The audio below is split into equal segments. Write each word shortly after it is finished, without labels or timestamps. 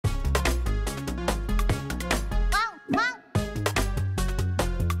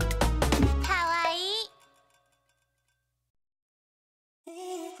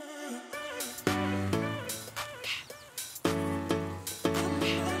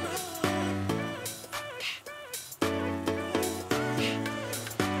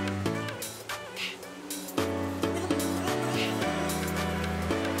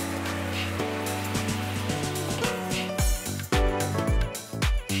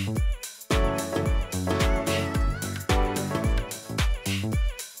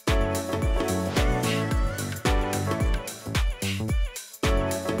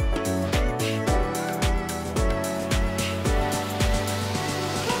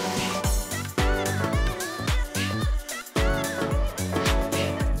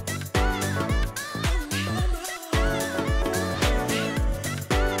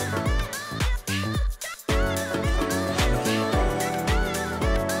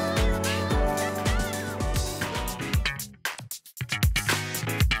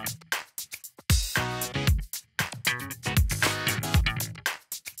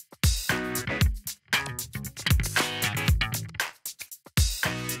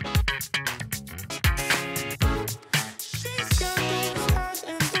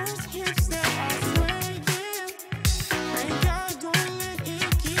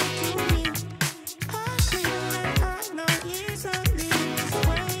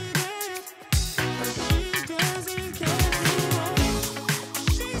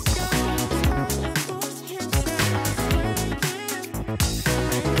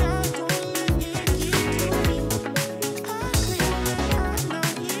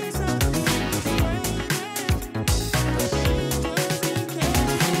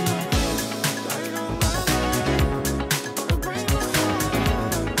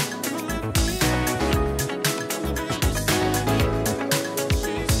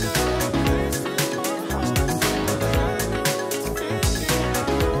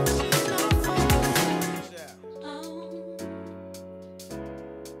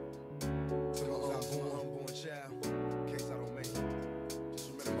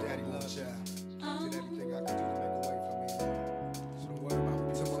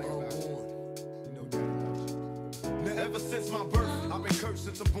first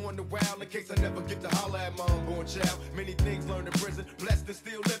since I'm born to wild. In case I never get to holler at my unborn child. Many things learned in prison, blessed and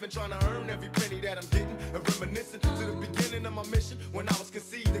still living, trying to earn every penny that I'm getting. And reminiscent to the beginning of my mission. When I was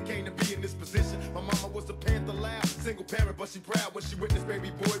conceived and came to be in this position. My mama was a Panther loud, single parent, but she proud when she witnessed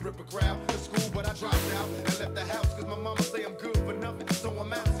baby boy rip a crowd. To school, but I dropped out and left the house, cause my mama say I'm good for nothing. So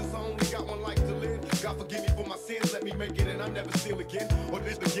I'm out since I only got one life to live. God forgive me for my sins, let me make it and I'll never steal again or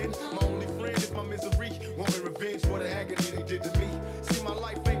live again. My only friend is my misery, wanting revenge for the agony they did to me. See, my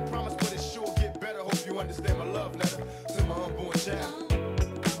life ain't promised, but it sure get better. Hope you understand my love letter to my unborn child.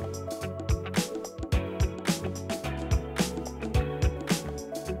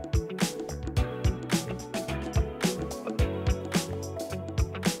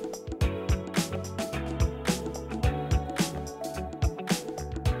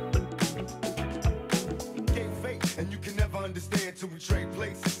 Understand till we trade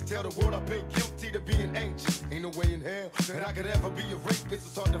places. Tell the world I've been guilty to being anxious. Ain't no way in hell that I could ever be a rapist.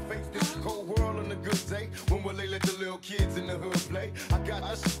 It's hard to face this cold world on a good day. When will they let the little kids in the hood play? I got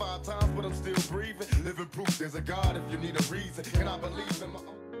ushered 5 times, but I'm still breathing. Living proof there's a God if you need a reason. And I believe in my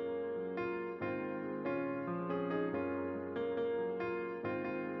own.